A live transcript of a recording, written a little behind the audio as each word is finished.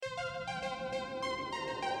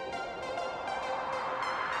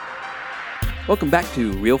Welcome back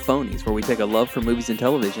to Real Phonies, where we take a love for movies and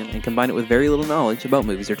television and combine it with very little knowledge about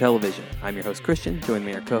movies or television. I'm your host, Christian. Join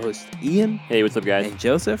me, our co-host, Ian. Hey, what's up, guys? And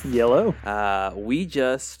Joseph. Yellow. We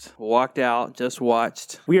just walked out, just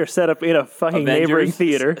watched We are set up in a fucking Avengers. neighboring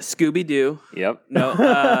theater. Scooby-Doo. Yep. No,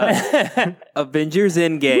 Avengers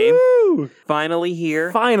Endgame. Woo! Finally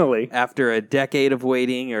here. Finally. After a decade of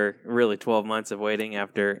waiting, or really 12 months of waiting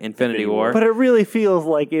after Infinity War. But it really feels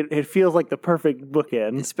like it feels like the perfect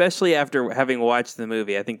bookend. Especially after having watched the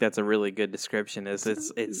movie, I think that's a really good description. It's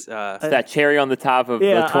It's that cherry on the top of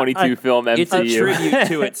Yeah, the 22 film MCU. It's a tribute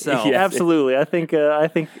to itself. Yeah. Absolutely. I think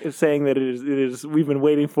saying that it is we've been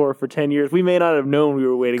waiting for 10 years. We may not have known we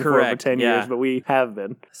were waiting for it Correct, for 10 yeah. years, but we have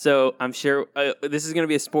been. So I'm sure this is going to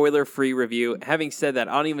be a spoiler-free review. Having said that,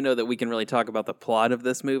 I don't even know that we can really talk about the plot of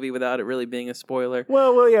this movie without it really being a spoiler.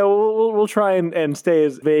 Well, yeah, we'll try and stay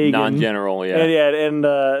as vague, Non-general, yeah. and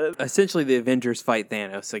Essentially, the Avengers fight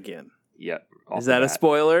Thanos again. Yep. Is that a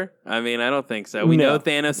spoiler? I mean, I don't think so. We No. know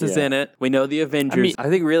Thanos is Yeah. in it. We know the Avengers. I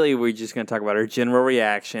think really we're just going to talk about our general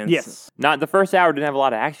reactions. yes, Not the first hour didn't have a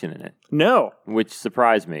lot of action in it, no. which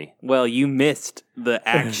surprised me. Well, you missed the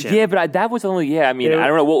action. Yeah, but that was only I mean, Yeah. I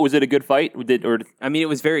don't know. What was it? A good fight? I mean, it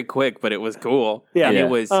was very quick, but it was cool. Yeah. And Yeah. it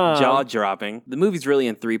was jaw-dropping. The movie's really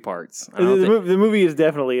in 3 parts. I don't think- The movie is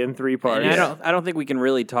definitely in 3 parts. And I don't think we can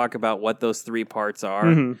really talk about what those 3 parts are.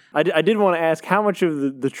 Mhm. I did want to ask, how much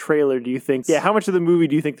of the trailer do you think? Yeah, how much of the movie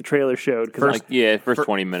do you think the trailer showed? first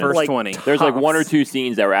 20 minutes. First Like, 20. There's like tops. 1 or 2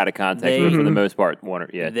 scenes that were out of context, but for the most part,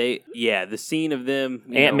 The scene of them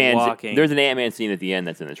Ant-Man. walking. There's an Ant-Man scene at the end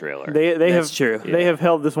that's in the trailer. They That's have true. They have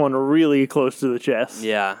held this one really close to the chest.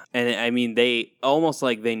 Yeah, and I mean, they almost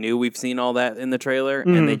like they knew we've seen all that in the trailer,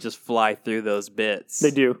 and they just fly through those bits.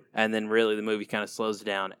 They do. And then really the movie kind of slows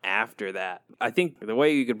down after that. I think the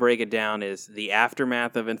way you could break it down is the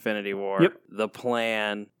aftermath of Infinity War, Yep. the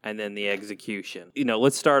plan, and then the execution.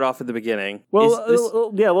 Let's start off at the beginning. Well,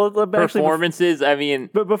 actually, Performances, I mean,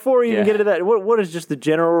 but before we even Yeah. get into that, what is just the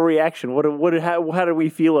general reaction? How do we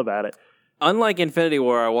feel about it? Unlike Infinity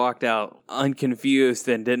War, I walked out unconfused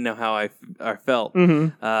and didn't know how I felt.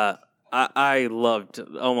 I loved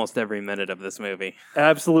almost every minute of this movie.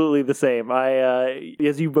 Absolutely the same. I,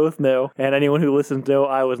 as you both know, and anyone who listens know,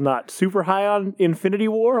 I was not super high on Infinity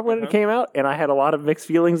War when it came out, and I had a lot of mixed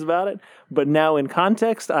feelings about it. But now, in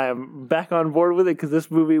context, I am back on board with it because this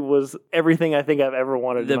movie was everything I think I've ever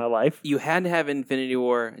wanted in my life. You had to have Infinity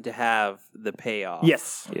War to have the payoff.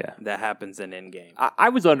 Yes. yeah. That happens in Endgame. I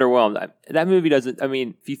was underwhelmed. That movie doesn't. I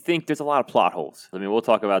mean, if you think there's a lot of plot holes, I mean, we'll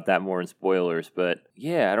talk about that more in spoilers. But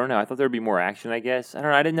yeah, I don't know. I thought there'd be more action. I guess I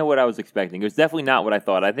don't know. I didn't know what I was expecting. It was definitely not what I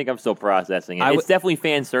thought. I think I'm still processing it. It's definitely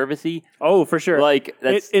fan servicey. Oh, for sure. Like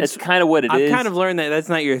that's kind of what it I've is. kind of learned that that's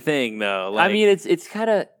not your thing, though. I mean, it's kind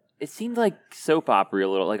of. It seemed like soap opera a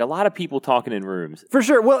little, like a lot of people talking in rooms. For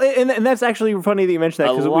sure. Well, and that's actually funny that you mentioned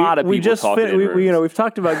that A because lot of we people just talking in rooms. we've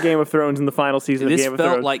talked about Game of Thrones in the final season this of Game of felt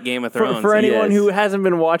Thrones. like Game of Thrones. For anyone Yes. who hasn't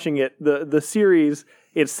been watching it, the series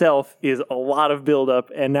itself is a lot of build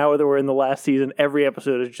up, and now that we're in the last season, every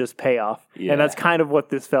episode is just payoff, Yeah. and that's kind of what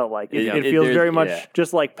this felt like. It It- feels there's- very much yeah.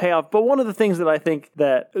 just like payoff. But one of the things that I think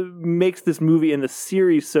that makes this movie and the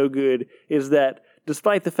series so good is that,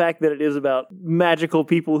 despite the fact that it is about magical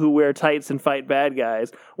people who wear tights and fight bad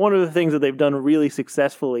guys, one of the things that they've done really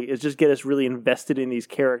successfully is just get us really invested in these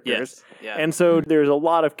characters. Yes. Yeah. And so there's a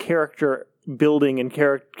lot of character building and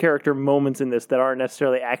character moments in this that aren't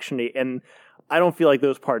necessarily actiony, and I don't feel like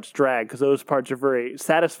those parts drag because those parts are very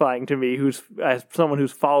satisfying to me, as someone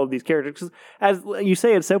who's followed these characters. 'Cause as you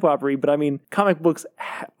say, it's soap opera, but I mean, comic books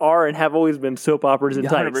are and have always been soap operas in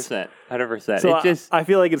tights. 100%. So It I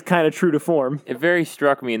feel like it's kind of true to form. It very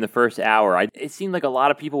struck me in the first hour. It seemed like a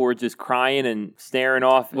lot of people were just crying and staring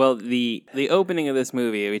off. Well, the opening of this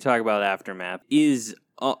movie, we talk about aftermath, is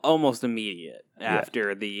almost immediate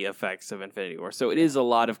after the effects of Infinity War. So it is a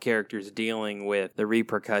lot of characters dealing with the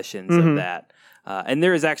repercussions of that. And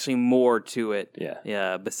there is actually more to it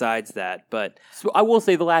besides that. But So I will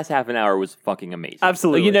say the last half an hour was fucking amazing.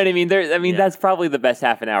 Absolutely. You know what I mean? That's probably the best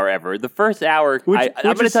half an hour ever. The first hour, I'm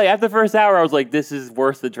going to is- tell you, after the first hour, I was like, this is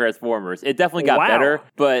worse than Transformers. It definitely got Wow. better,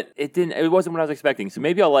 but it wasn't what I was expecting. So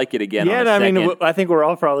maybe I'll like it again. Yeah, on a I mean, second. I think we're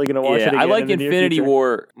all probably going to watch it again. I like in the near Infinity future.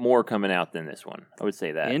 War more coming out than this one. I would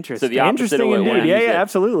say that. Interesting. So the opposite Interesting of what indeed. we Yeah, use yeah, it.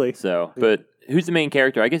 absolutely. So, but who's the main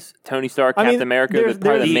character? I guess Tony Stark, I mean, Captain America, there's-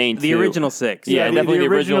 probably there's the main the two. original 6. Yeah, Yeah, the definitely the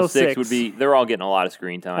original original six six. would be. They're all getting a lot of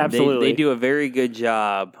screen time. Absolutely. They do a very good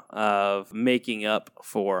job of making up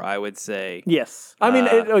for, I would say. Yes. I mean,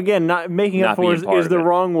 again, not making not up for being is part of the it.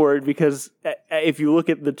 wrong word, because if you look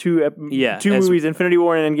at the two as- movies, Infinity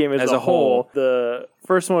War and Endgame as a a whole, the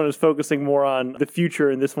first one is focusing more on the future,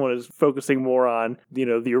 and this one is focusing more on,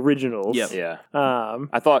 the originals. Yep. Yeah. Um,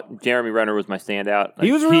 I thought Jeremy Renner was my standout.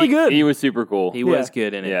 He was really good. He was super cool. He was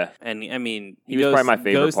good in it. Yeah. And I mean, He was probably my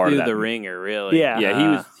favorite goes part of through that the movie. ringer, really. Yeah.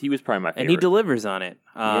 Yeah, he was probably my favorite. And he delivers on it.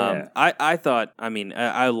 Yeah. I thought,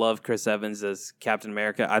 I love Chris Evans as Captain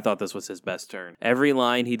America. I thought this was his best turn. Every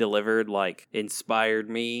line he delivered, inspired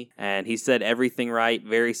me. And he said everything right,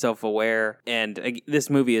 very self-aware. And this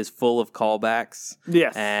movie is full of callbacks.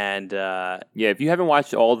 yes. And Yeah, if you haven't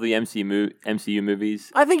watched all the MCU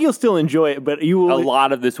movies, I think you'll still enjoy it, but you will. a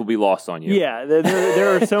lot of this will be lost on you. Yeah,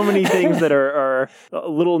 there are so many things that are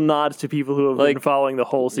little nods to people who have been following the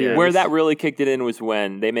whole series. Where that really kicked it in was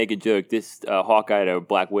when they make a joke, this Hawkeye to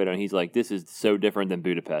Black Widow, and he's like, this is so different than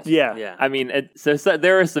Budapest. Yeah. yeah. I mean, so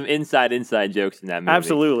there are some inside jokes in that movie.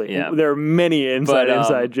 Absolutely. Yeah. There are many inside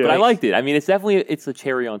jokes. But I liked it. I mean, it's a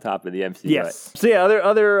cherry on top of the MCU. Yes. So yeah,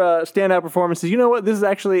 other standout performances. You know what? This is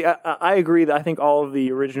actually I agree that I think all of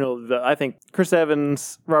the original. I think Chris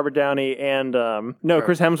Evans, Robert Downey, and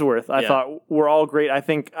Chris Hemsworth. I thought were all great. I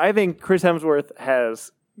think Chris Hemsworth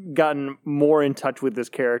has gotten more in touch with this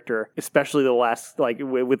character, especially the last,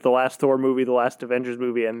 with the last Thor movie, the last Avengers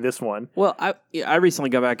movie, and this one. Well, I recently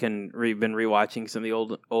got back and been rewatching some of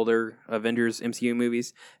the older Avengers MCU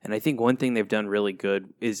movies, and I think one thing they've done really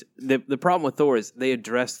good is the problem with Thor is they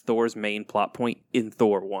addressed Thor's main plot point in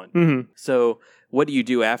Thor 1. Mm-hmm. So what do you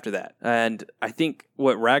do after that? And I think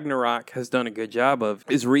what Ragnarok has done a good job of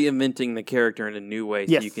is reinventing the character in a new way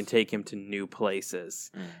so Yes. you can take him to new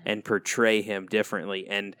places and portray him differently.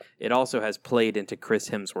 And it also has played into Chris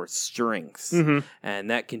Hemsworth's strengths. Mm-hmm. And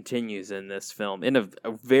that continues in this film in a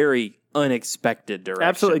very unexpected direction.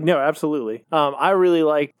 Absolutely. I really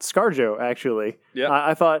liked ScarJo, actually. Yeah.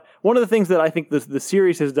 I thought one of the things that I think the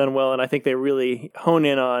series has done well, and I think they really hone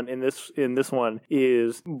in on in this one,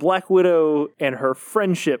 is Black Widow and her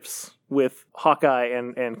friendships with Hawkeye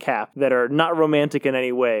and Cap that are not romantic in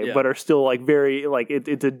any way, but are still very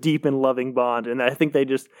it's a deep and loving bond, and I think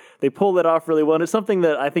they pull that off really well. And it's something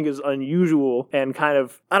that I think is unusual and kind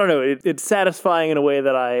of, I don't know, it's satisfying in a way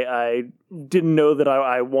that I didn't know that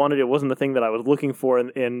I wanted. It wasn't the thing that I was looking for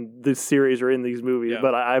in this series or in these movies,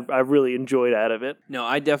 but I've really enjoyed out of it. No,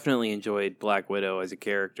 I definitely enjoyed Black Widow as a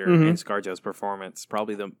character Mm-hmm. and ScarJo's performance.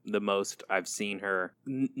 Probably the most I've seen her.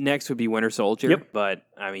 Next would be Winter Soldier, but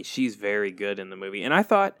I mean, she's very good in the movie. And I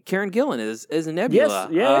thought Karen Gillan is a Nebula.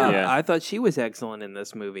 Yes, I thought she was excellent in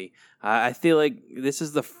this movie. I feel like this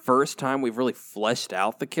is the first time we've really fleshed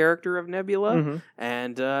out the character of Nebula,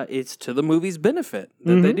 and it's to the movie's benefit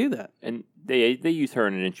that they do that. And they use her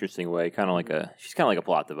in an interesting way, she's kind of like a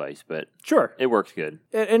plot device, but Sure. it works good.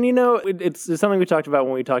 And it's something we talked about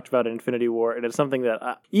when we talked about Infinity War, and it's something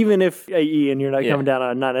that even if Ian, you're not coming down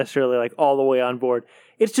on, not necessarily all the way on board,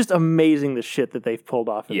 it's just amazing the shit that they've pulled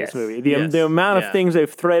off in this movie. The amount of things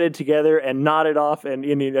they've threaded together and knotted off, and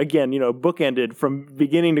again, bookended from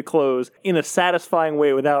beginning to close in a satisfying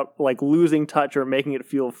way without losing touch or making it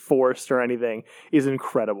feel forced or anything is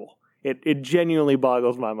incredible. It genuinely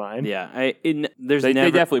boggles my mind. Yeah, They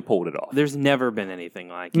definitely pulled it off. There's never been anything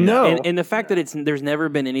like it. No. And the fact that there's never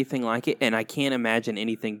been anything like it, and I can't imagine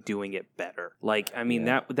anything doing it better.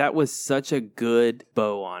 That was such a good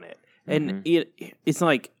bow on it. And it's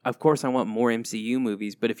of course I want more MCU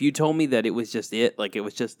movies, but if you told me that it was just it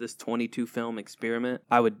was just this 22 film experiment,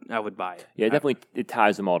 I would buy it. Yeah, it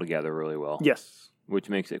ties them all together really well. Yes. Which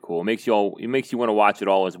makes it cool. It makes you want to watch it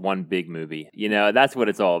all as one big movie. That's what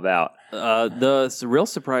it's all about. The real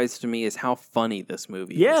surprise to me is how funny this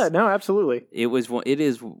movie is. Yeah, no, absolutely. It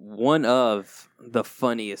is one of the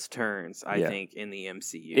funniest turns, I think, in the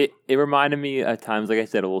MCU. It reminded me at times, like I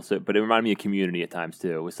said, a little bit, but it reminded me of Community at times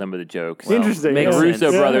too, with some of the jokes. Interesting. makes The Russo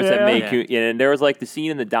sense. brothers had made, Yeah. and there was the scene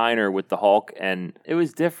in the diner with the Hulk, and it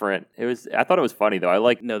was different. I thought it was funny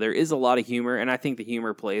though. No, there is a lot of humor, and I think the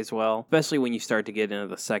humor plays well, especially when you start to get into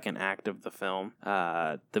the second act of the film.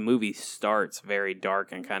 The movie starts very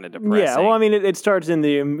dark and kind of depressing. Yeah, well, I mean, it starts in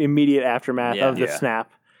the immediate aftermath of the Yeah.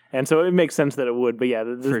 snap. And so it makes sense that it would, but yeah,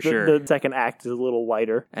 For sure. the second act is a little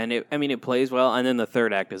lighter. And it plays well, and then the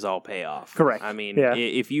third act is all payoff. Correct. I mean, Yeah.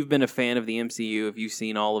 if you've been a fan of the MCU, if you've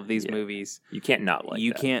seen all of these movies, You can't not like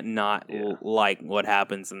you that. can't not like what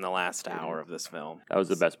happens in the last hour of this film. That was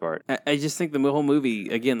the best part. I just think the whole movie,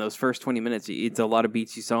 again, those first 20 minutes, it's a lot of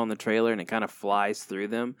beats you saw in the trailer, and it kind of flies through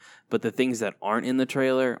them. But the things that aren't in the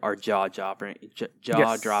trailer are jaw-dropping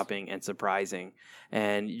and surprising.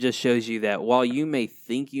 And it just shows you that while you may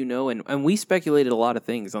think you you know, and we speculated a lot of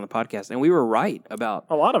things on the podcast, and we were right about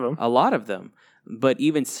A lot of them. a lot of them. But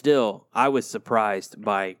even still, I was surprised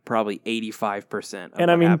by probably 85% of And what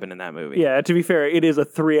I mean, happened in that movie. Yeah, to be fair, it is a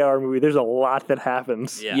 3-hour movie. There's a lot that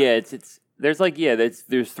happens. Yeah. Yeah, it's there's like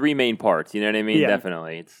there's three main parts. You know what I mean? Yeah.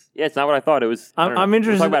 Definitely. It's not what I thought it was. I don't know. I'm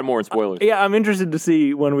interested. We'll talk about it more in spoilers. Yeah, I'm interested to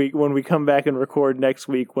see when we come back and record next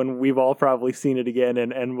week when we've all probably seen it again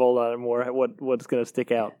and rolled on it more. What's going to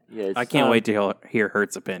stick out? Yeah, I can't wait to hear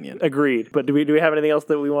Hert's opinion. Agreed. But do we have anything else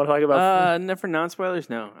that we want to talk about? No, for non-spoilers,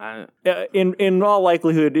 no. In all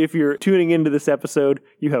likelihood, if you're tuning into this episode,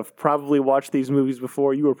 you have probably watched these movies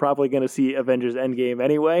before. You were probably going to see Avengers Endgame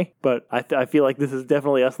anyway. But I feel like this is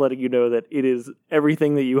definitely us letting you know that it is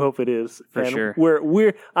everything that you hope it is. For and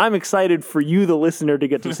sure. I'm excited for you, the listener, to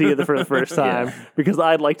get to see it for the first time because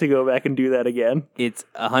I'd like to go back and do that again. It's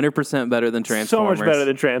 100% better than Transformers. So much better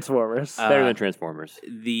than Transformers. Better than Transformers.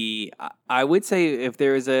 I would say if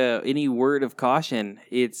there is any word of caution,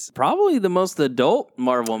 it's probably the most adult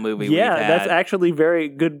Marvel movie we've had. That's actually a very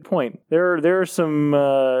good point. There are some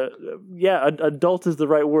adult is the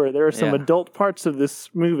right word. There are some adult parts of this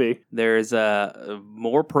movie. There's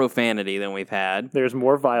more profanity than we've had. There's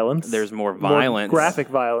more violence. There's more violence. Graphic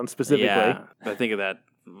violence specifically. Yeah, I think of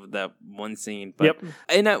that one scene. But,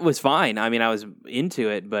 and that was fine. I mean, I was into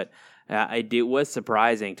it, but it was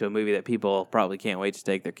surprising to a movie that people probably can't wait to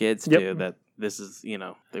take their kids to. That this is,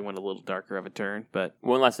 they went a little darker of a turn. But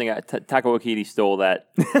one last thing, Taika Waititi stole that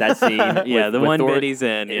scene. the with one Thor. bit he's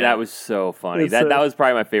in. Yeah. That was so funny. That was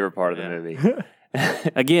probably my favorite part of the movie.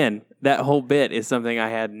 Again, that whole bit is something I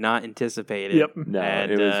had not anticipated. Yep. No,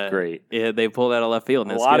 and, it was great. Yeah, they pulled out of left field.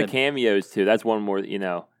 And A lot of cameos too. That's one more.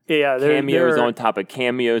 Yeah, cameos on top of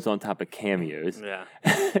cameos on top of cameos. Yeah,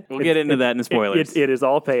 we'll get into that in spoilers. It is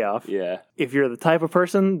all payoff. Yeah. If you're the type of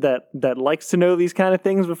person that likes to know these kind of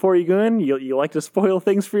things before you go in, you like to spoil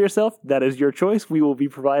things for yourself, that is your choice. We will be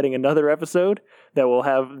providing another episode that will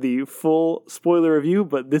have the full spoiler review,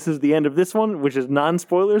 but this is the end of this one, which is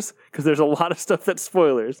non-spoilers, because there's a lot of stuff that's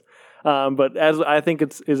spoilers. But as I think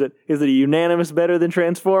is it a unanimous better than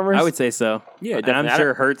Transformers? I would say so. Yeah, and I'm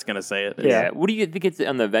sure Hert's going to say it. Yeah. What do you think it's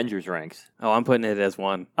on the Avengers ranks? Oh, I'm putting it as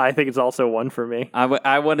 1. I think it's also 1 for me.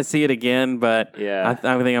 I want to see it again, but Yeah. I think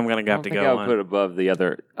I'm going to have to go I would on. put it above the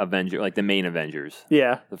other Avenger, like the main Avengers.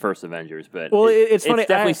 Yeah. The first Avengers, but Well, it's funny. It's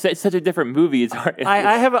definitely such a different movie. It's hard.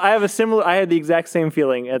 I have a similar. I had the exact same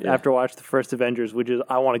feeling after watching the first Avengers, which is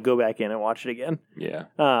I want to go back in and watch it again. Yeah.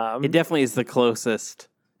 It definitely is the closest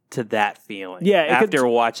to that feeling. Yeah, after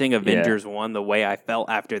watching Avengers 1, the way I felt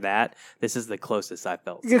after that, this is the closest I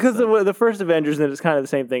felt. Because the first Avengers, and it's kind of the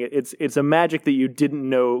same thing. It's a magic that you didn't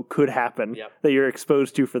know could happen that you're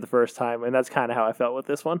exposed to for the first time, and that's kind of how I felt with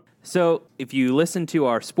this one. So, if you listen to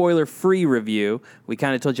our spoiler-free review, we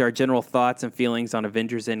kind of told you our general thoughts and feelings on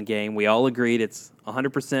Avengers Endgame. We all agreed it's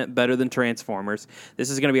 100% better than Transformers.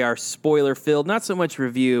 This is going to be our spoiler-filled, not so much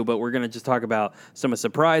review, but we're going to just talk about some of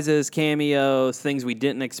surprises, cameos, things we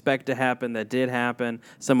didn't expect to happen that did happen,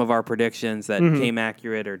 some of our predictions that came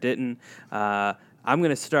accurate or didn't. I'm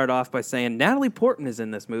going to start off by saying Natalie Portman is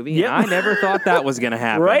in this movie, and I never thought that was going to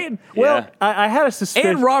happen. Right? Well, I had a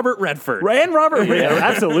suspicion. And Robert Redford. And Robert Redford,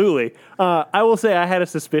 absolutely. I will say I had a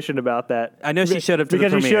suspicion about that. I know she showed up to the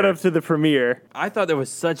because premiere. she showed up to the premiere. I thought there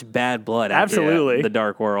was such bad blood after Absolutely. The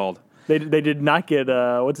Dark World. They did not get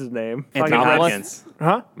what's his name? Anthony Fucking- Hopkins.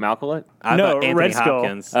 Huh? Malcolm? I No, thought Anthony Red Skull.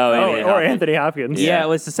 Hopkins. Oh, Or Anthony Hopkins. Yeah, it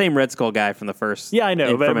was the same Red Skull guy from the first. Yeah, I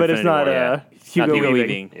know, from but it's Infinity not War, Hugo Hugo Weaving.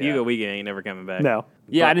 Weaving. Yeah. Hugo Weaving ain't never coming back. No.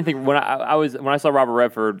 Yeah, I didn't think when I saw Robert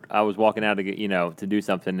Redford, I was walking out to get to do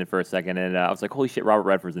something for a second, and I was like, "Holy shit, Robert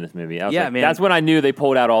Redford's in this movie!" I was like, man. That's when I knew they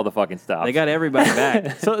pulled out all the fucking stuff. They got everybody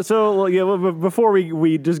back. But before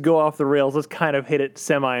we just go off the rails, let's kind of hit it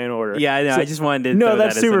semi in order. Yeah, I know. I just wanted to. No, throw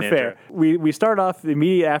that's that as super an fair. intro. We start off the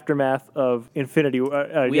immediate aftermath of Infinity of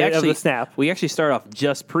the snap. We actually start off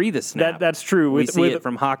just pre the snap. That's true. We see it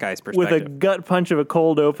from Hawkeye's perspective. with a gut punch of a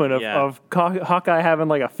cold open of Hawkeye having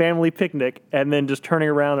like a family picnic and then just turning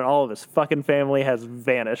around and all of his fucking family has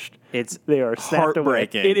vanished. They are snapped away.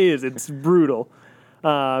 heartbreaking. It is. It's brutal.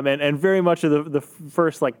 And very much of the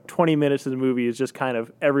first like 20 minutes of the movie is just kind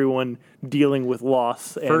of everyone dealing with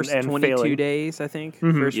loss and First 22 failing. days, I think.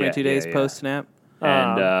 First 22 days post snap.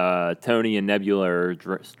 And Tony and Nebula are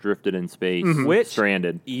drifted in space, Which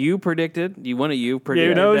stranded. You predicted. One of you Yeah,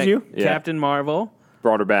 predicted no, it was that you. Yeah. Captain Marvel,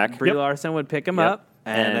 Brought her back. Brie Larson would pick him Yep. up,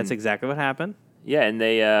 and And- that's exactly what happened. Yeah, and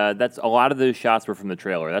they that's a lot of those shots were from the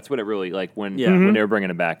trailer. That's what it really like when when they were bringing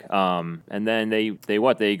it back. And then they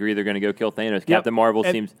agree they're going to go kill Thanos. Captain Marvel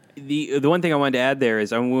And seems the one thing I wanted to add there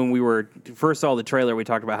is when we first saw the trailer, we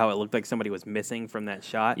talked about how it looked like somebody was missing from that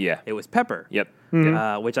shot. Yeah. It was Pepper. Yep.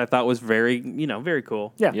 Which I thought was very very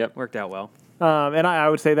cool. Yeah. Yep. Worked out well. And I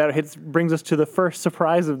would say that brings us to the first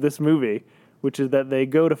surprise of this movie, which is that they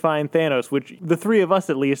go to find Thanos, which the three of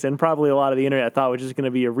us at least, and probably a lot of the internet, thought was just going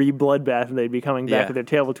to be a bloodbath and they'd be coming back with their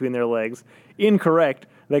tail between their legs. Incorrect.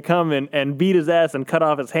 They come and beat his ass and cut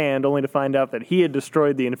off his hand, only to find out that he had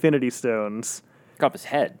destroyed the Infinity Stones. cut off his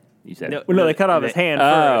head. You said No, they cut off his hand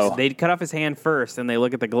first. They cut off his hand first, and they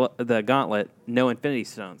look at the gauntlet, no Infinity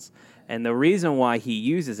Stones. And the reason why he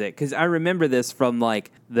uses it, because I remember this from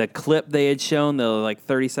like the clip they had shown, the like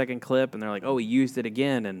 30-second clip, and they're like, oh, he used it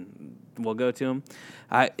again, and we'll go to him.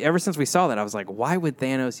 Ever since we saw that, I was like, why would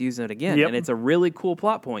Thanos use it again? Yep. And it's a really cool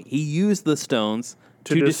plot point. He used the stones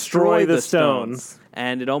To destroy the stones.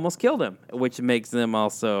 And it almost killed him, which makes them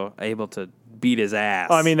also able to beat his ass.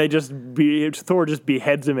 I mean, Thor just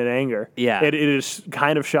beheads him in anger. Yeah. It is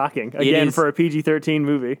kind of shocking. Again, for a PG-13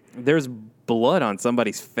 movie. There's blood on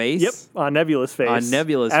somebody's face. Yep, on Nebula's face. On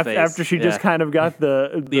Nebula's face. After she just kind of got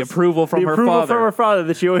the approval from her father. from her father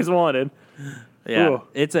that she always wanted. Yeah, Ooh.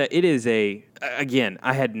 it is a again.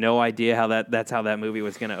 I had no idea how that's how that movie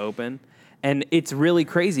was going to open, and it's really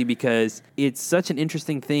crazy because it's such an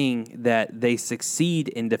interesting thing that they succeed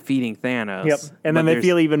in defeating Thanos. Yep, and then they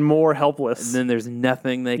feel even more helpless. And then there's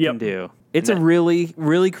nothing they Yep. can do. It's a really,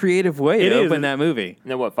 really creative way to open that movie.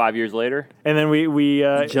 And then what? 5 years later, And then we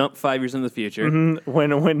Jump 5 years in the future.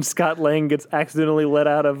 when Scott Lang gets accidentally let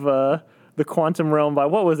out of the quantum realm by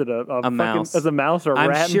what was it a mouse. as a mouse or a I'm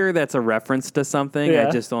rat? sure that's a reference to something. Yeah.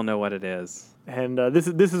 I just don't know what it is. And this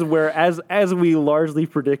is where, as we largely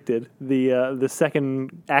predicted, the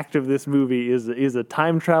second act of this movie is a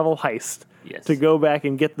time travel heist. Yes. To go back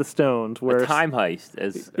and get the stones. Where a time heist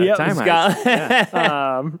as Yep. Time Scott.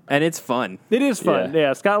 heist. And it's fun. It is fun.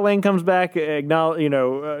 Yeah. Scott Lang comes back, has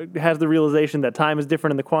the realization that time is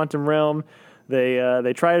different in the quantum realm.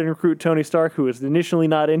 They try to recruit Tony Stark, who is initially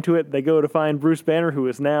not into it. They go to find Bruce Banner, who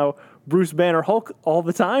is now Bruce Banner Hulk all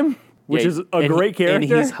the time, which is a great character. And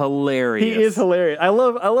he's hilarious. He is hilarious. I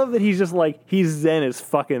love that he's just like he's zen as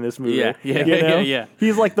fuck in this movie. Yeah. You know? Yeah.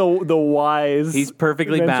 He's like the wise. He's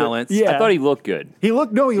perfectly adventure. balanced. Yeah, I thought he looked good. he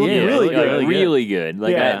looked really really good. good. Really good.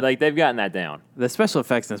 Like Yeah. like they've gotten that down. The special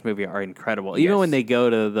effects in this movie are incredible. Even when they go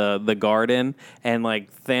to the garden and like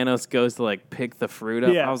Thanos goes to like pick the fruit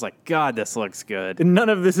up, Yeah. I was like, God, this looks good. And none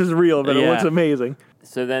of this is real, but it Yeah. looks amazing.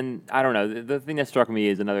 So then, I don't know. The thing that struck me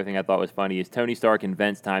is another thing I thought was funny is Tony Stark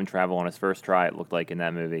invents time travel on his first try. It looked like in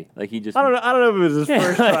that movie, like he just I don't know if it was his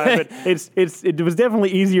first try, but it was definitely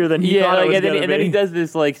easier than he thought it was and then, gonna and then be. he does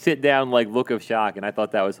this like sit down like look of shock, and I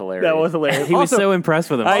thought that was hilarious. That was hilarious. He was Also- so impressed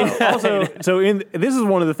with himself. This is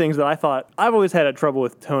one of the things that I thought I've always had trouble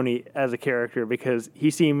with Tony as a character because he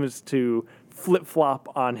seems to flip flop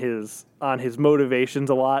on his motivations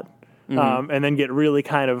a lot, and then get really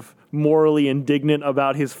kind of morally indignant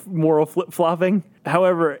about his moral flip flopping.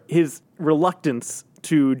 However, his reluctance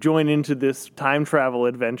to join into this time travel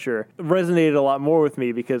adventure resonated a lot more with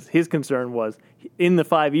me because his concern was in the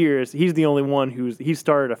 5 years he's the only one he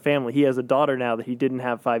started a family. He has a daughter now that he didn't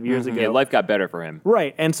have 5 years ago. Yeah, life got better for him.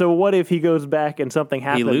 Right, and so what if he goes back and something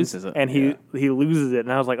happens? loses it. and he loses it.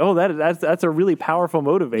 And I was like, oh, that's a really powerful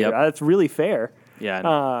motivator. Yep. That's really fair.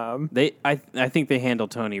 Yeah. I think they handle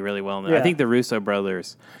Tony really well. Yeah. I think the Russo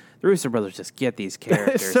brothers just get these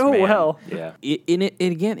characters So man. well. Yeah.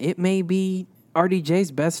 It may be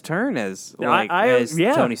RDJ's best turn as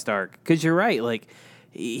yeah. Tony Stark, because you're right. Like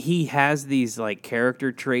he has these like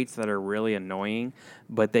character traits that are really annoying,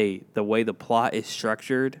 but the way the plot is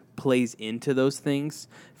structured plays into those things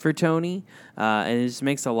for Tony, and it just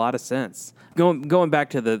makes a lot of sense. Going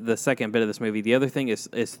back to the second bit of this movie, the other thing is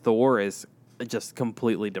Thor is just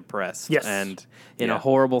completely depressed and in a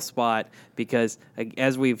horrible spot because,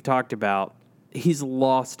 as we've talked about, he's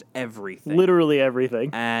lost everything. Literally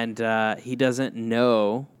everything. And he doesn't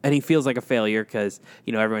know, and he feels like a failure because,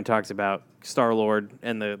 everyone talks about Star-Lord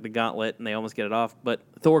and the gauntlet, and they almost get it off, but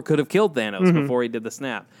Thor could have killed Thanos before he did the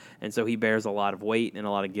snap, and so he bears a lot of weight and a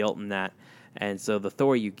lot of guilt in that. And so the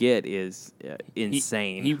Thor you get is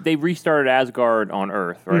insane. They restarted Asgard on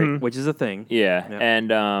Earth, right? Which is a thing. Yeah, Yep.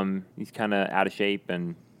 and he's kind of out of shape,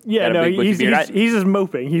 and Yeah, got a no, big bushy he's beard. he's just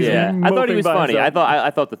moping. He's I thought he moping was by funny. himself. I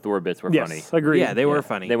thought the Thor bits were Yes, funny. agreed. Yeah, they were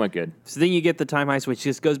funny. They went good. So then you get the time heist, which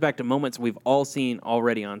just goes back to moments we've all seen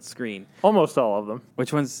already on screen. Almost all of them.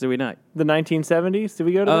 Which ones do we not? The 1970s. Did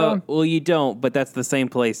we go to that one? Well, you don't, but that's the same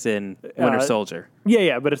place in Winter Soldier.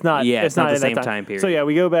 Yeah, but it's not. Yeah, it's not the in that same time period. So yeah,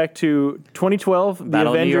 we go back to 2012,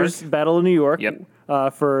 Battle the of New Avengers York. Battle of New York. Yep.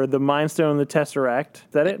 For the Mind Stone, the Tesseract. Is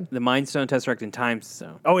that it? The Mind Stone, Tesseract, and Time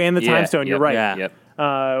Stone. Oh, and the Time Stone. You're right. Yeah.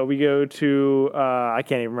 Yep. We go to I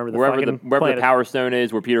can't even remember the Wherever fucking the planet. Power Stone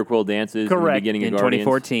is, where Peter Quill dances in the Correct. beginning In of Guardians.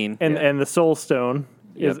 2014. and the Soul Stone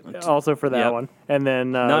is also for that Yep. one. And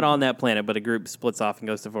then Not on that planet, but a group splits off and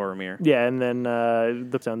goes to Vormir. Yeah, and then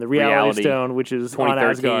the Reality Stone, which is on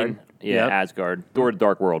 2013. Asgard. Yeah, Yep. Asgard. Thor: The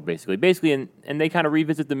Dark World, basically, and they kind of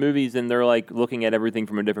revisit the movies, and they're like looking at everything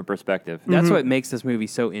from a different perspective. That's what makes this movie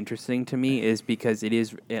so interesting to me is because it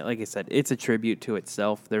is, like I said, it's a tribute to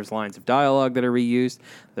itself. There's lines of dialogue that are reused.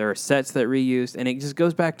 There are sets that are reused. And it just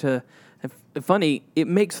goes back to, funny, it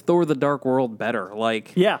makes Thor: The Dark World better.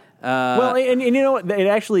 Like, Yeah. Well, and you know what?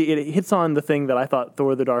 It hits on the thing that I thought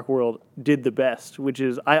Thor: The Dark World did the best, which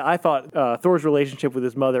is I thought Thor's relationship with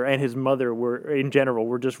his mother and his mother in general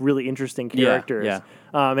were just really interesting characters. yeah.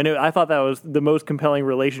 I thought that was the most compelling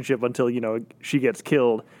relationship until she gets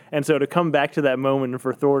killed. And so to come back to that moment and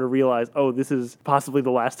for Thor to realize, oh, this is possibly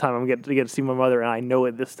the last time I'm going to get to see my mother, and I know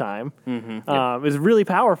it this time, is really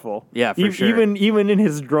powerful. Yeah, for sure. Even in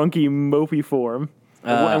his drunky, mopey form.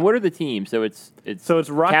 And what are the teams? So it's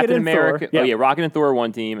Rocket Captain and America. Thor. Yeah. Oh yeah, Rocket and Thor are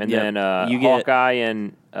one team, and Yep. then You get Hawkeye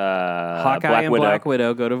and Black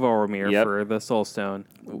Widow go to Vormir Yep. for the Soul Stone.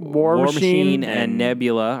 War Machine and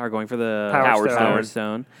Nebula are going for the Power Power Stone.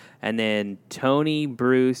 Stone. And then Tony,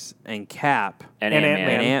 Bruce, and Cap and and Ant-Man.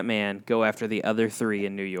 and Ant-Man go after the other three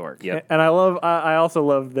in New York. Yep. And I also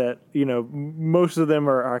love that most of them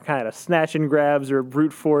are kind of snatch and grabs or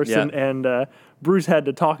brute force, Yeah. and Bruce had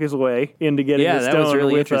to talk his way into getting Yeah, the that was stone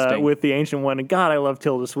really with interesting. with the Ancient One. And God, I love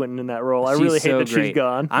Tilda Swinton in that role. I She's really hate so that great. she's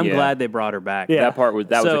gone. I'm Yeah. glad they brought her back. Yeah. That part was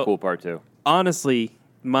was So- a cool part too. Honestly,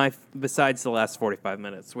 besides the last 45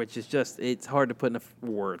 minutes, which is just, it's hard to put into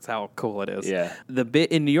words how cool it is. Yeah. The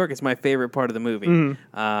bit in New York is my favorite part of the movie. Mm-hmm.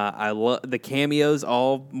 I love the cameos,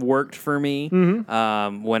 all worked for me.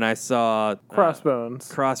 When I saw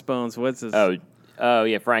Crossbones. what's his? Oh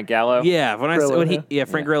yeah, Frank Gallo. Yeah, Grillo,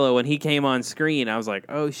 Frank Grillo, when he came on screen, I was like,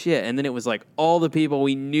 oh shit. And then it was like all the people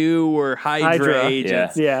we knew were Hydra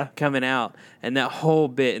agents Yeah. coming out. And that whole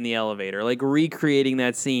bit in the elevator, like recreating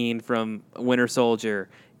that scene from Winter Soldier,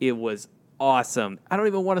 it was awesome. I don't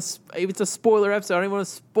even want to, if it's a spoiler episode, I don't even want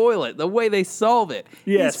to spoil it. The way they solve it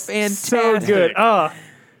Yes, is fantastic. so good.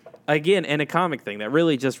 Again, and a comic thing that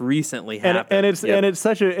really just recently And happened. it's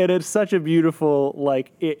such a beautiful,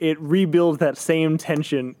 like it rebuilds that same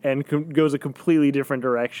tension and goes a completely different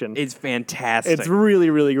direction. It's fantastic. It's really,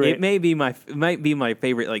 really great. It might be my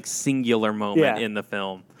favorite like singular moment in the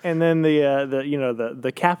film. And then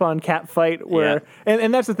the cap on cap fight where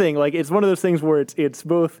and that's the thing, like it's one of those things where it's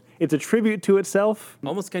both it's a tribute to itself,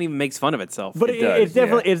 Almost kind of even makes fun of itself. but it's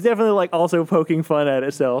definitely like also poking fun at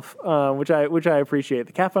itself, which I appreciate.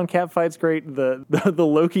 The cap on cap fight's great. The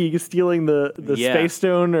Loki stealing the space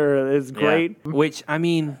stone is great. Yeah. Which, I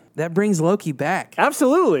mean, that brings Loki back.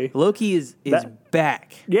 Absolutely, Loki is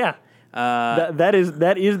back. yeah. That is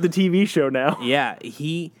the TV show now. Yeah,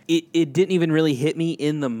 it didn't even really hit me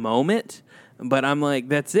in the moment, but I'm like,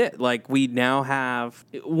 that's it. Like, we now have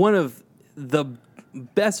one of the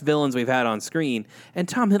best villains we've had on screen, and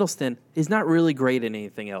Tom Hiddleston is not really great in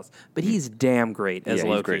anything else, but he's damn great as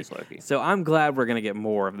Loki. He's great as Loki. So I'm glad we're gonna get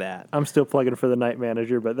more of that. I'm still plugging for the Night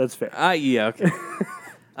Manager, but that's fair. Yeah, okay.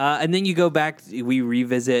 And then you go back, we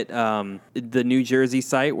revisit the New Jersey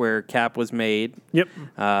site where Cap was made. Yep.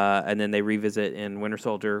 And then they revisit in Winter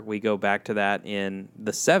Soldier. We go back to that in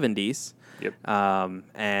the 70s. Yep.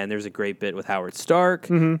 And there's a great bit with Howard Stark.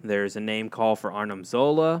 Mm-hmm. There's a name call for Arnim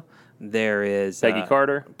Zola. There is Peggy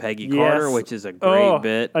Carter. Peggy Yes. Carter, which is a great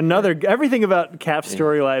bit. Everything about Cap's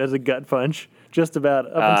storyline is a gut punch, just about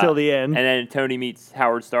up until the end. And then Tony meets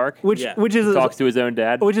Howard Stark, Which is talks to his own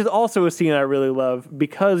dad. which is also a scene I really love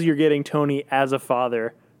because you're getting Tony as a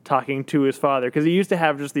father talking to his father, because he used to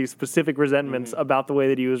have just these specific resentments about the way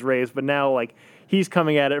that he was raised, but now like he's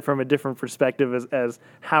coming at it from a different perspective as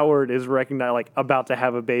Howard is recognized, like about to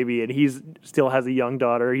have a baby, and he's still has a young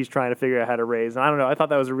daughter he's trying to figure out how to raise. And I don't know, I thought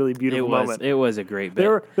that was a really beautiful moment. It was a great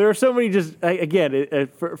bit. There are so many just again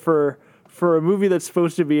for a movie that's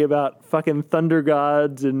supposed to be about fucking thunder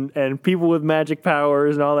gods and people with magic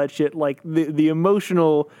powers and all that shit, like the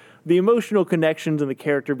emotional the emotional connections and the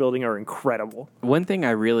character building are incredible. One thing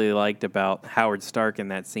I really liked about Howard Stark in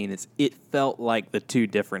that scene is it felt like the two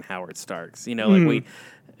different Howard Starks. You know, like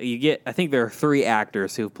I think there are 3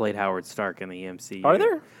 actors who've played Howard Stark in the MCU. Are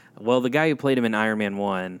there? Well, the guy who played him in Iron Man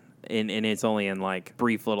 1, and it's only in like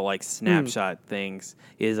brief little like snapshot things,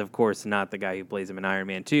 is of course not the guy who plays him in Iron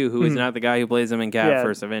Man 2, who is not the guy who plays him in Cap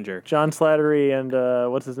First Avenger. John Slattery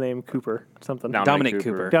and what's his name? Cooper. Something. Dominic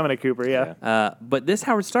Cooper. Dominic Cooper, yeah. But this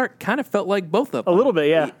Howard Stark kind of felt like both of them. A little bit,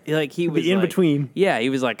 yeah. He was in like, between. Yeah, he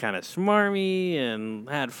was like kind of smarmy and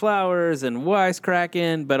had flowers and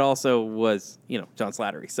wisecracking, but also was, John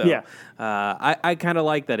Slattery. So yeah. I kind of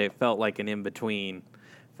like that it felt like an in-between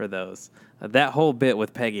for those. That whole bit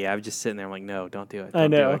with Peggy, I was just sitting there, I'm like, no, don't do it. Don't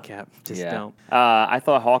do it, Cap. Just don't. I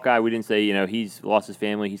thought Hawkeye, we didn't say, he's lost his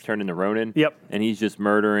family. He's turned into Ronin. Yep. And he's just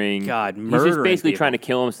murdering. He's just basically people. trying to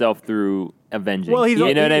kill himself through avenging. Well, you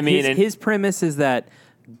know what I mean? His premise is that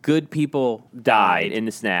good people died in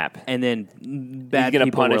the snap. and then bad He's going to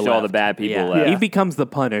people punish were all left. the bad people Yeah. left. He becomes the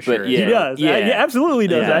Punisher. But He does. Yeah. He absolutely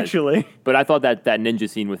does, Yeah. actually. But I thought that ninja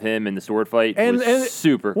scene with him and the sword fight was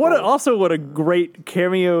super cool. What a great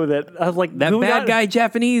cameo that I was like, That bad guy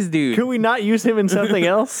Japanese dude. Could we not use him in something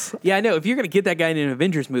else? Yeah, I know. If you're going to get that guy in an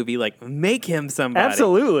Avengers movie, like, make him somebody.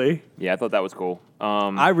 Absolutely. Yeah, I thought that was cool.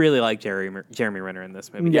 I really like Jeremy Renner in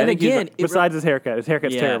this movie. Yeah, And again, besides his haircut's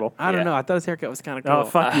terrible. I don't Yeah. know. I thought his haircut was kind of cool. Oh,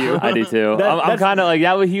 fuck you. I do too. I'm kind of like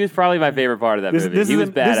that. He was probably my favorite part of that movie. This He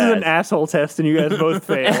was badass. is an asshole test, and you guys both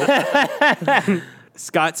failed.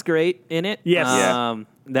 Scott's great in it. Yes.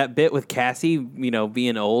 That bit with Cassie,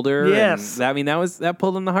 being older. Yes. And that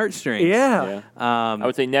pulled on the heartstrings. Yeah. I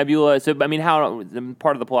would say Nebula. So, I mean, how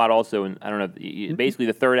part of the plot also, and I don't know. Basically,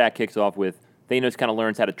 the third act kicks off with Thanos kind of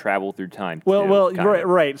learns how to travel through time. Well,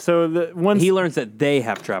 right. So once He learns that they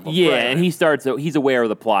have traveled. Yeah, Right. and he's aware of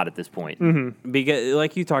the plot at this point. Mm-hmm. Because,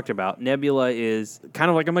 like you talked about, Nebula is kind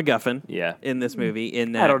of like a MacGuffin. Yeah. In this movie,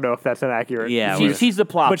 in that I don't know if that's inaccurate. Yeah. She's the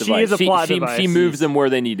plot But device. she is a plot device. She moves them where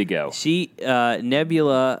they need to go.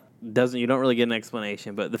 Nebula doesn't. You don't really get an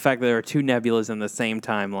explanation, but the fact that there are 2 Nebulas in the same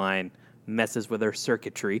timeline messes with her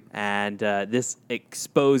circuitry, and this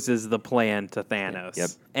exposes the plan to Thanos. Yep.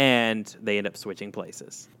 And they end up switching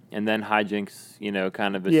places. And then hijinks,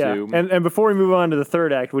 kind of Yeah, assume. and before we move on to the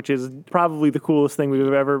third act, which is probably the coolest thing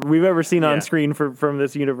we've ever seen on screen from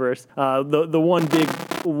this universe, the one big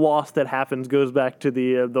loss that happens goes back to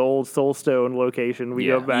the old Soulstone location. We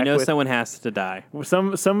go back. Someone has to die.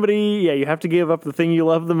 Somebody. Yeah, you have to give up the thing you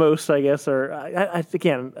love the most, I guess. Or I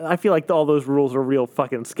feel like all those rules are real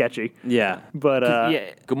fucking sketchy. Yeah. But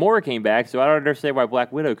Gamora came back, so I don't understand why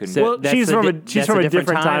Black Widow couldn't. So- well, that's she's a from di- a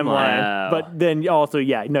different timeline. Oh. But then also,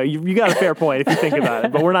 you got a fair point if you think about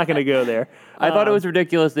it. But we're not going to go there. I thought it was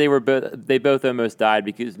ridiculous. They both almost died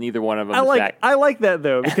because neither one of them. I like that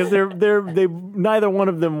though because they neither one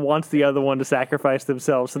of them wants the other one to sacrifice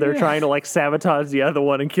themselves, so they're trying to like sabotage the other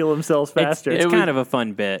one and kill themselves faster. It's kind of a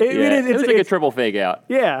fun bit. It was like a triple fake out.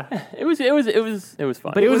 Yeah, It was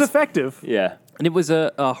fun. but it was effective. Yeah. And it was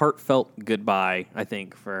a heartfelt goodbye, I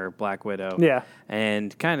think, for Black Widow. Yeah.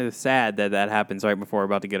 And kind of sad that happens right before we're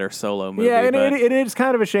about to get our solo movie. Yeah, and but it is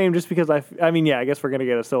kind of a shame just because I guess we're gonna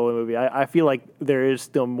get a solo movie. I feel like there is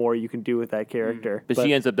still more you can do with that character. But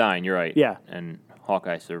she ends up dying. You're right. Yeah. And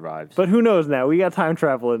Hawkeye survives. But who knows now? We got time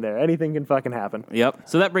travel in there. Anything can fucking happen. Yep.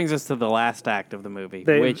 So that brings us to the last act of the movie,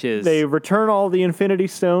 which is they return all the Infinity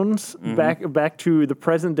Stones back to the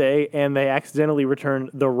present day, and they accidentally return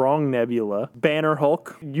the wrong Nebula. Banner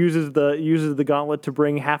Hulk uses the gauntlet to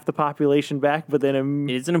bring half the population back, but then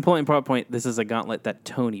it's an important point. This is a gauntlet that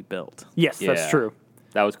Tony built. yes, that's true.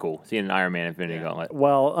 That was cool. Seeing an Iron Man Infinity Gauntlet.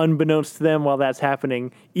 Well, unbeknownst to them, while that's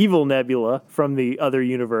happening, evil Nebula from the other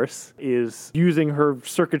universe is using her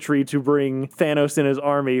circuitry to bring Thanos and his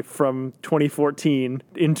army from 2014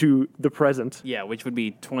 into the present. Yeah, which would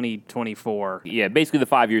be 2024. Yeah, basically the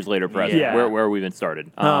 5 years later present, Yeah. where we've been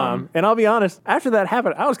started. And I'll be honest, after that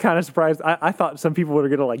happened, I was kind of surprised. I thought some people were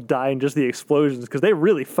going to like die in just the explosions because they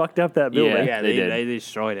really fucked up that building. Yeah, they did. they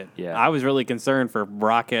destroyed it. Yeah. I was really concerned for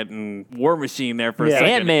Rocket and War Machine there for a Yeah. second.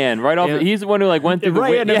 Ant-Man, right off. Yeah. He's the one who like went through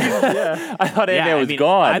Right, the yeah, window. yeah. I thought Ant-Man was I mean,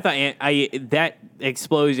 gone. I thought that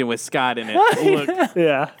explosion with Scott in it looked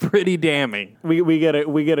Yeah. pretty damning. We get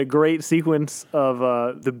a great sequence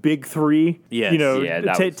of the big three. Yes. Yeah,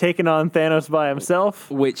 that was- taking on Thanos by himself.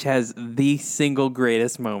 Which has the single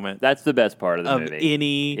greatest moment That's the best part of the of movie.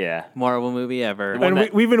 any Marvel movie ever. And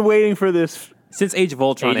we've been waiting for this Since Age of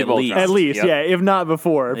Ultron, Age at of Ultron. least. at least, Yep. yeah, if not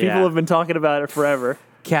before. People Yeah. have been talking about it forever.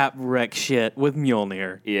 Cap wreck shit with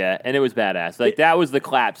Mjolnir. Yeah, and it was badass. Like that was the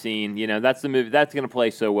clap scene. You know, that's the movie that's gonna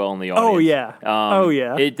play so well in the audience. Oh yeah. Oh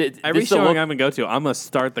yeah. Every just the showing look- I'm gonna go to, I'm gonna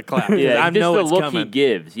start the clap. yeah, I just know the it's look coming. he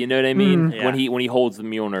gives. You know what I mean? Yeah. When he holds the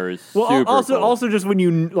Mjolnir is Well, super also cool. also just when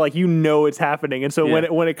you know it's happening, and so Yeah.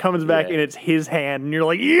 when it comes back Yeah. and it's his hand, and you're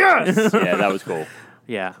like, yes. yeah, that was cool.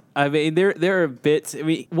 Yeah, I mean there are bits. I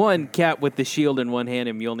mean, one Cap with the shield in one hand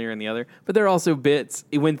and Mjolnir in the other, but there are also bits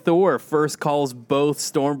when Thor first calls both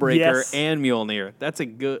Stormbreaker Yes. and Mjolnir. That's a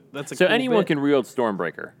So cool anyone bit. can wield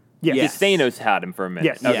Stormbreaker. Yes. Yes. Thanos had him for a minute.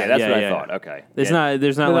 Yes. Okay, Yeah, that's yeah, what yeah. I thought. Okay. There's Yeah. not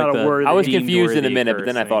Not like a the worthy- I was deemed confused in a worthy minute, but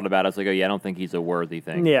then I first thought thing. about it. I was like, oh yeah, I don't think he's a worthy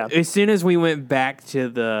thing. Yeah. As soon as we went back to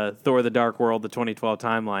the Thor: The Dark World, the 2012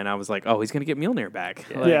 timeline, I was like, oh, he's gonna get Mjolnir back.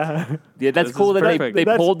 Like, Yeah. Yeah, that's This cool is that they perfect.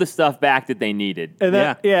 That's- pulled the stuff back that they needed. And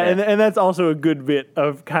that, Yeah. and that's also a good bit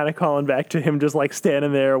of kind of calling back to him just like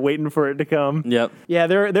standing there waiting for it to come. Yep. Yeah,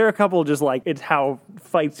 there are a couple just like it's how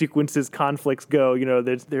fight sequences, conflicts go. You know,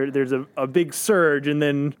 there's a big surge, and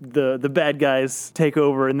then the bad guys take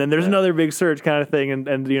over, and then there's another big surge kind of thing,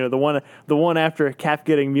 and you know the one after Cap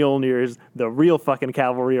getting Mjolnir is the real fucking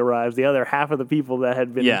cavalry arrives. The other half of the people that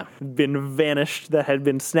had been vanished, that had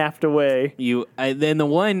been snapped away. Then the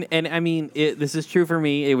one, and I mean, this is true for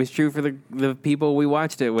me. It was true for the people we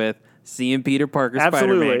watched it with. Seeing Peter Parker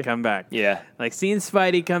Absolutely. Spider-Man come back. Yeah. Like seeing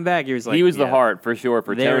Spidey come back, he was like, He was the yeah. heart for sure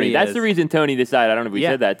for There Tony. he That's is. the reason Tony decided. I don't know if we Yeah.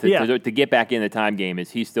 said that Yeah. to get back in the time game. Is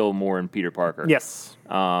he's still more in Peter Parker? Yes.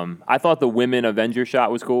 I thought the women Avenger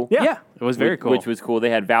shot was cool. Yeah. Yeah, it was very cool. Which was cool. They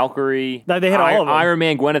had Valkyrie. No, they had all of them. Iron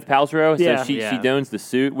Man, Gwyneth Paltrow. Yeah. So she Yeah. dons the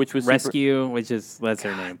suit, which was super- Rescue, which is that's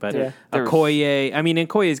her name, but Yeah. There was- Okoye. I mean,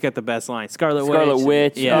 Okoye's got the best line. Scarlet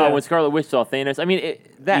Witch. Yeah. Oh, when Scarlet Witch saw Thanos. I mean,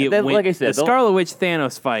 Yeah, when- like I said, the Scarlet Witch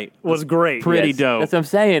Thanos fight Was great. pretty yes, dope. That's what I'm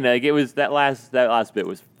saying. Like it was that last bit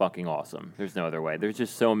was fucking awesome. There's no other way. There's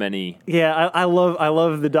just so many. Yeah, I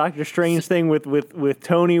love the Doctor Strange thing with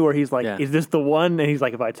Tony, where he's like, Yeah. "Is this the one?" And he's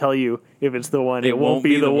like, "If I tell you if it's the one, it, It won't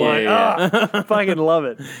be the one." Yeah, Ah, fucking love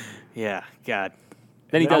it. Yeah, God.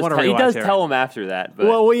 Then he I does. wanna He rewatch does it. tell him after that. But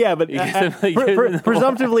Well, yeah, but He gives him-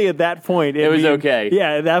 presumptively at that point, It was means- okay.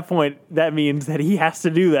 Yeah, at that point, that means that he has to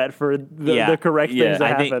do that for the correct Yeah, things to I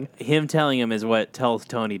happen. think him telling him is what tells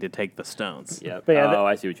Tony to take the stones. Yep. But yeah, oh, that-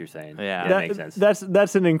 I see what you're saying. Yeah. that That- makes sense.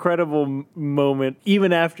 That's an incredible moment.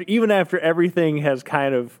 Even after everything has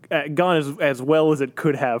kind of gone as well as it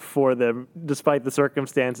could have for them, despite the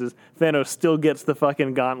circumstances, Thanos still gets the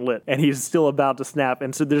fucking gauntlet, and he's still about to snap.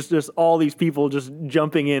 And so there's just all these people just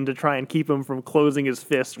jumping in to try and keep him from closing his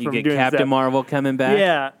fist. You from get doing Captain that. Marvel coming back.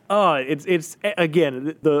 Yeah. Oh, it's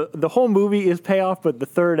again the whole movie is payoff, but the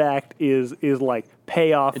third act is like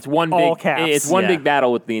payoff. It's one all big. caps. It's one Yeah. big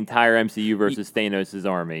battle with the entire MCU versus Thanos'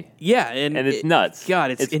 army. Yeah, and And it's nuts. God,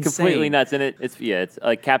 it's insane. completely nuts, and it's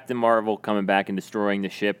like Captain Marvel coming back and destroying the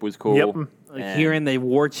ship was cool. Yep. Like And- hearing the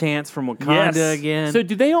war chants from Wakanda Yes. again. So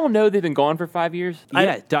do they all know they've been gone for 5 years?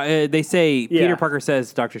 They say Yeah. Peter Parker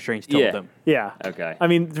says Doctor Strange told Yeah. them. Yeah. Okay. I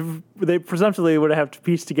mean, they presumptively would have to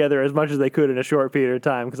piece together as much as they could in a short period of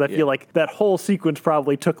time, because I Yeah. feel like that whole sequence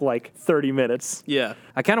probably took like 30 minutes. Yeah,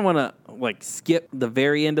 I kind of want to like skip the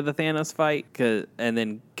very end of the Thanos fight and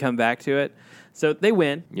then come back to it. So they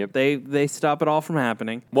win. Yep. They stop it all from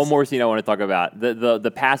happening. One more scene I want to talk about.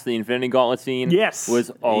 The past the Infinity Gauntlet scene Yes. was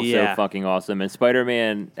also Yeah. fucking awesome. And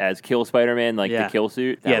Spider-Man as Kill Spider-Man, like Yeah. the kill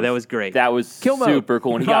suit. Yeah, that was great. That was Kill mode. super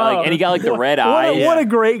cool. And he got like the red eye. What a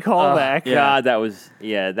great callback. Yeah. God,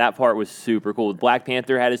 that part was super cool. Black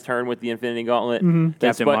Panther had his turn with the Infinity Gauntlet. Then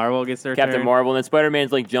Captain Marvel gets their Captain turn. Marvel, and then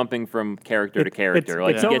Spider-Man's like jumping from character to character.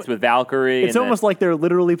 Like it's he gets with Valkyrie. It's almost like they're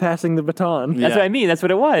literally passing the baton. that's what I mean. That's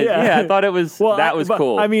what it was. Yeah. Yeah, I thought it was. that was but,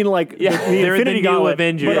 cool. I mean, like Yeah. the They're the Infinity new Gauntlet,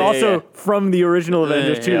 Avengers. but Yeah, also yeah. from the original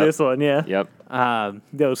Avengers to yeah. this one. Yeah. Yep.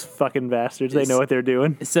 Those fucking bastards. They know what they're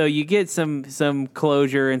doing. So you get some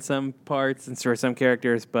closure in some parts and for some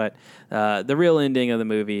characters, but the real ending of the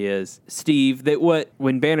movie is Steve.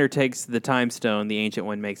 When Banner takes the Time Stone, the Ancient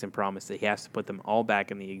One makes him promise that he has to put them all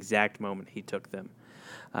back in the exact moment he took them.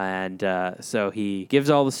 And so he gives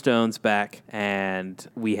all the stones back, and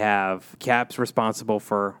we have Cap's responsible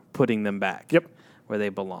for putting them back. Yep. Where they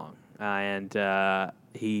belong. And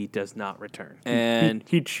he does not return. And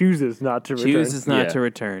He chooses not to return. chooses not Yeah. to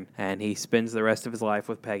return, and he spends the rest of his life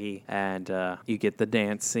with Peggy. And you get the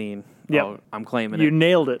dance scene. Yep. Oh, I'm claiming You it.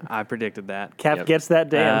 nailed it. I predicted that. Cap Yep. gets that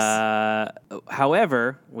dance.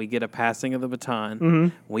 However, we get a passing of the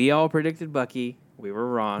baton. We all predicted Bucky. We were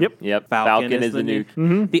wrong. Yep. Falcon is the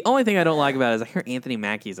nuke. The only thing I don't like about it is I hear Anthony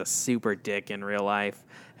Mackie is a super dick in real life.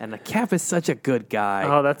 And Cap is such a good guy.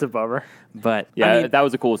 Oh, that's a bummer. But Yeah, I mean, that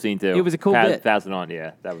was a cool scene too. It was a cool bit. Passing on,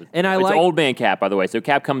 yeah, that was. And I it's like- old man Cap, by the way. So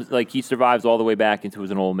Cap comes he survives all the way back into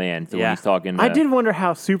as an old man. So when Yeah. he's talking, I did wonder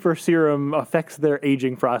how super serum affects their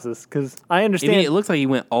aging process because I I understand. mean, it looks like he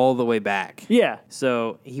went all the way back. yeah,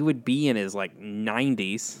 So he would be in his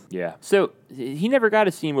 90s. Yeah. So he never got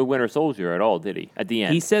a scene with Winter Soldier at all, did he? At the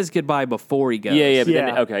end. He says goodbye before he goes. yeah. But Yeah.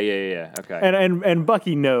 Then, okay. Yeah. Okay. and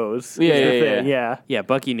Bucky knows. Yeah, is the yeah, thing. Yeah. Yeah,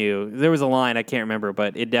 Bucky knew. There was a line, I can't remember,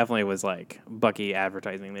 but it definitely was like Bucky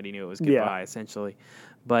advertising that he knew it was goodbye, essentially.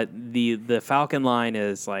 But the Falcon line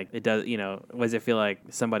is like, it does, what does it feel like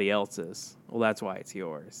somebody else's? Well, that's why it's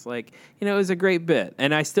yours. It was a great bit.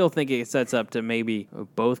 And I still think it sets up to maybe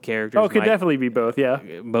both characters Oh, it could might definitely be both. Yeah.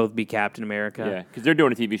 both be Captain America. Yeah, because they're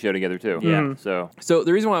doing a TV show together too. Yeah. So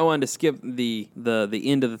the reason why I wanted to skip the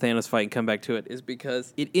end of the Thanos fight and come back to it is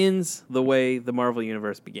because it ends the way the Marvel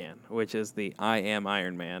Universe began, which is the I am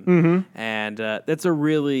Iron Man. Mm-hmm. And that's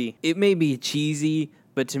it may be cheesy,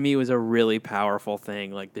 but to me it was a really powerful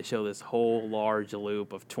thing, to show this whole large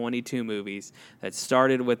loop of 22 movies that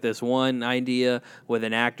started with this one idea with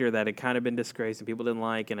an actor that had kind of been disgraced and people didn't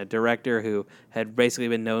like, and a director who had basically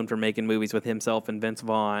been known for making movies with himself and Vince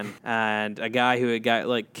Vaughn, and a guy who had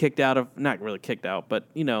got kicked out of, not really kicked out, but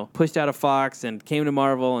pushed out of Fox and came to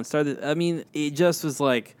Marvel and started. I mean, it just was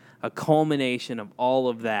a culmination of all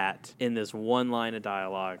of that in this one line of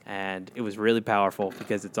dialogue, and it was really powerful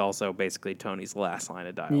because it's also basically Tony's last line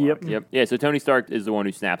of dialogue. Yep. Yeah. So Tony Stark is the one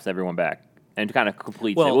who snaps everyone back and kind of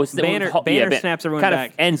completes Well, it. What's the- Banner snaps everyone kind back.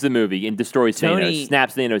 of ends the movie and destroys Tony- Thanos,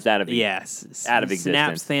 snaps Thanos out of it. Yes, Out of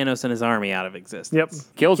existence. snaps Thanos and his army out of existence.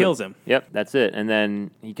 Yep. Kills him. Yep, that's it. And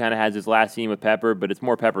then he kind of has his last scene with Pepper, but it's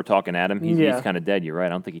more Pepper talking at him. He's Yeah. kind of dead. You're right. I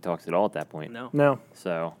don't think he talks at all at that point. No.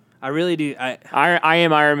 So I really do. I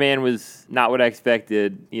Am Iron Man was not what I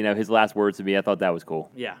expected. His last words to be. I thought that was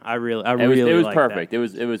cool. Yeah, I really It was liked perfect. that.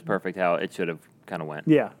 It was perfect how it should have kind of went.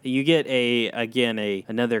 Yeah. You get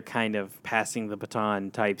another kind of passing the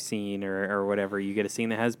baton type scene or whatever. You get a scene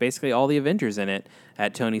that has basically all the Avengers in it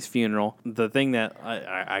at Tony's funeral. The thing that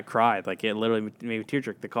I cried, it literally made me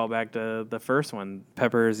tearjerk, the callback to the first one,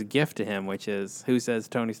 Pepper's gift to him, which is who says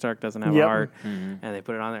Tony Stark doesn't have a Yep. heart, and they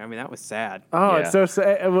put it on there. I mean, that was sad. Oh, Yeah. it's so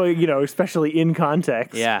sad. Well, especially in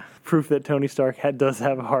context. Yeah. Proof that Tony Stark does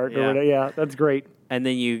have a heart or Yeah. whatever. Yeah, that's great. And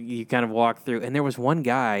then you kind of walk through, and there was one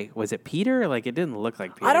guy. Was it Peter? It didn't look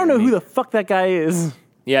like Peter. I don't know to me. who the fuck that guy is.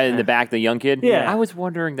 Yeah, in the back, the young kid. Yeah. I was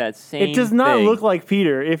wondering that same. It does not thing. look like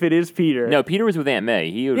Peter if it is Peter. No, Peter was with Aunt May.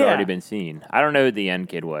 He had Yeah. already been seen. I don't know who the end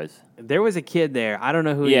kid was. There was a kid there. I don't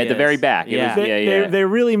know who. Yeah, he at the is. very back. It Yeah. was- yeah. They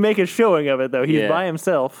really make a showing of it, though. He's Yeah. by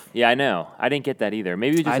himself. Yeah, I know. I didn't get that either.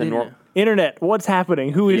 Maybe it was I just a didn't normal. know. Internet, what's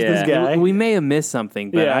happening? Who is this Yeah. guy? We may have missed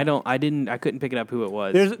something, but Yeah. I couldn't pick it up who it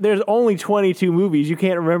was. There's only 22 movies. You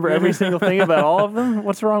can't remember every single thing about all of them?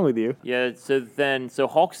 What's wrong with you? Yeah, so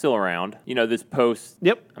Hulk's still around. This post.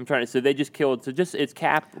 Yep. I'm trying to. So they just killed. So it's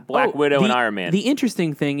Cap, Black Widow, and Iron Man. The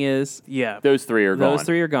interesting thing is, Those three are gone. those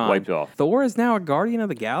three are gone. Wiped off. Thor is now a Guardian of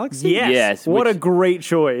the Galaxy. Yes. Yes, What which- a great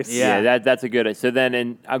choice. Yeah. That's a good. So then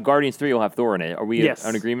in Guardians 3 will have Thor in it. Are we Yes.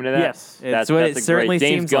 in agreement to that? Yes. It's what it a great- certainly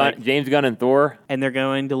James seems Gunn, like. James Gunn and Thor. And they're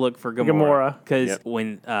going to look for Gamora. Gamora. Because Yep.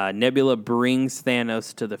 when Nebula brings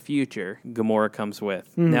Thanos to the future, Gamora comes with.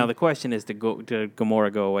 Mm-hmm. Now the question is, did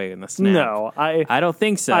Gamora go away in the snap? No, I don't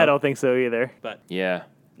think so. I don't think so either. But Yeah.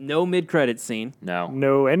 no mid-credit scene. No.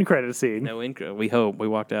 No end credit scene. No intro. We hope. We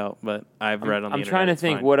walked out, but I've read on the I'm internet. trying to it's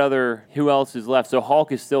think fine. who else is left. So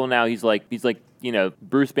Hulk is still now. He's like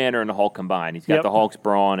Bruce Banner and the Hulk combined. He's got Yep. the Hulk's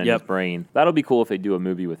brawn and Yep. his brain. That'll be cool if they do a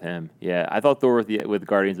movie with him. Yeah, I thought Thor with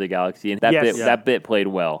Guardians of the Galaxy and that Yes. bit Yeah. that bit played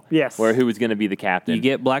well. Yes. Where who was going to be the captain? You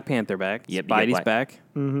get Black Panther back. Yep, you get Spidey's Black- back.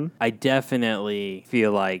 Mm-hmm. I definitely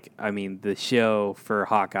feel like, the show for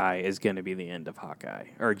Hawkeye is going to be the end of Hawkeye,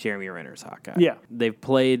 or Jeremy Renner's Hawkeye. Yeah. They've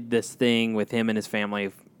played this thing with him and his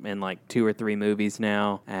family in 2 or 3 movies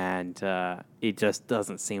now, and it just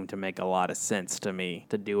doesn't seem to make a lot of sense to me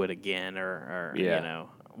to do it again, or Yeah.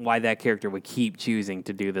 why that character would keep choosing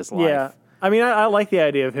to do this life. Yeah. I like the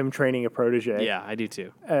idea of him training a protege. Yeah, I do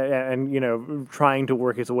too. And trying to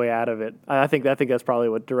work his way out of it. I think that's probably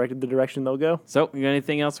what directed the direction they'll go. So, you got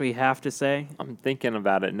anything else we have to say? I'm thinking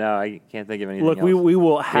about it. No, I can't think of anything Look, else. we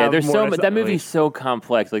will have yeah, there's more so to much. say- That movie's so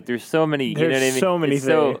complex. There's so many. You know what I There's mean? so many It's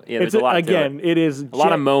things. there's a lot again, to it. it is A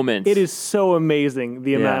lot of moments. It is so amazing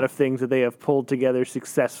the Yeah. amount of things that they have pulled together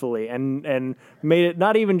successfully and made it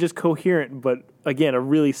not even just coherent, but again, a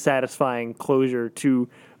really satisfying closure to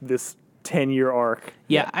this 10-year arc.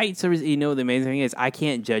 Yeah, so you know the amazing thing is I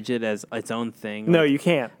can't judge it as its own thing. No, you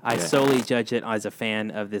can't. I solely judge it as a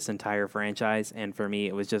fan of this entire franchise, and for me,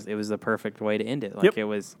 it was the perfect way to end it. Like Yep. it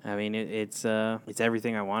was. I mean, it's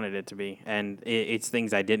everything I wanted it to be, and it's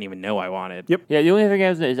things I didn't even know I wanted. Yep. Yeah, the only thing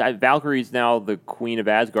is Valkyrie's now the queen of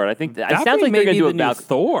Asgard. I think it Valkyrie sounds like may they're going be to do a the new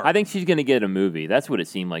Thor. I think she's going to get a movie. That's what it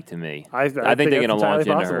seemed like to me. I think they're going to that's launch entirely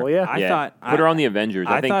into her. possible, yeah. I thought put her on the Avengers.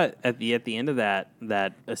 I think thought at the end of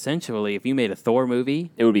that essentially, if you made a Thor movie,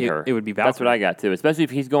 it would be her. It would be Valkyrie. That's what I got too. Especially if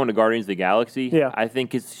he's going to Guardians of the Galaxy. Yeah. I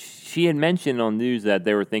think she had mentioned on news that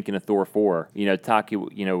they were thinking of Thor 4. Taki.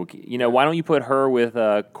 Why don't you put her with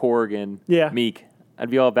Korg and Meek? I'd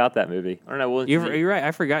be all about that movie. I don't know. Well, you're right.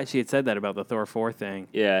 I forgot she had said that about the Thor 4 thing.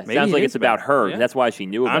 Yeah, Maybe sounds like it's about her. Yeah. That's why she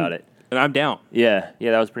knew about it. And I'm down. Yeah,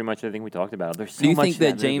 that was pretty much everything we talked about. There's so Do you much think in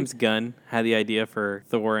that movie. James Gunn had the idea for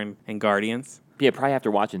Thor and Guardians? Yeah, probably after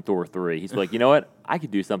watching Thor 3. He's like, you know what? I could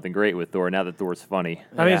do something great with Thor now that Thor's funny.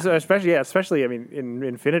 I mean, so especially, I mean, in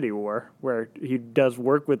Infinity War, where he does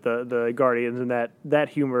work with the Guardians and that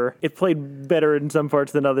humor. It played better in some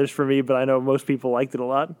parts than others for me, but I know most people liked it a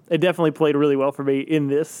lot. It definitely played really well for me in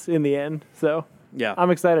the end. So Yeah.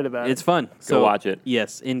 I'm excited about it. It's fun. Go watch it.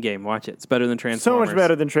 Yes, in-game. Watch it. It's better than So Transformers. much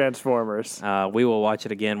better than Transformers. We will watch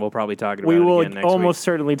it again. We'll probably talk about We it will again next almost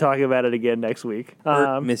certainly talk about it again next week.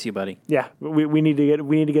 week. Miss you, buddy. Yeah, we need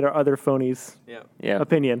to get our other phonies Yeah.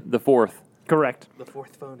 opinion. The 4th. Correct. The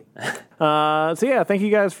fourth phony. So yeah, thank you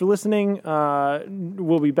guys for listening.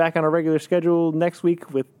 We'll be back on our regular schedule next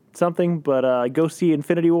week with something, but go see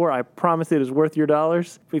Infinity War. I promise it is worth your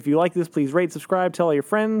dollars. If you like this, please rate, subscribe, tell all your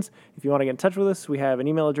friends. If you want to get in touch with us, we have an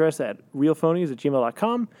email address at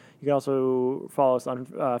realphonies@gmail.com. You can also follow us on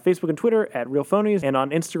Facebook and Twitter at realphonies and on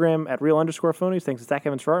Instagram at real_phonies. Thanks to Zach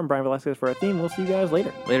Evans for art and Brian Velasquez for our theme. We'll see you guys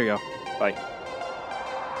later. Later, y'all. Bye.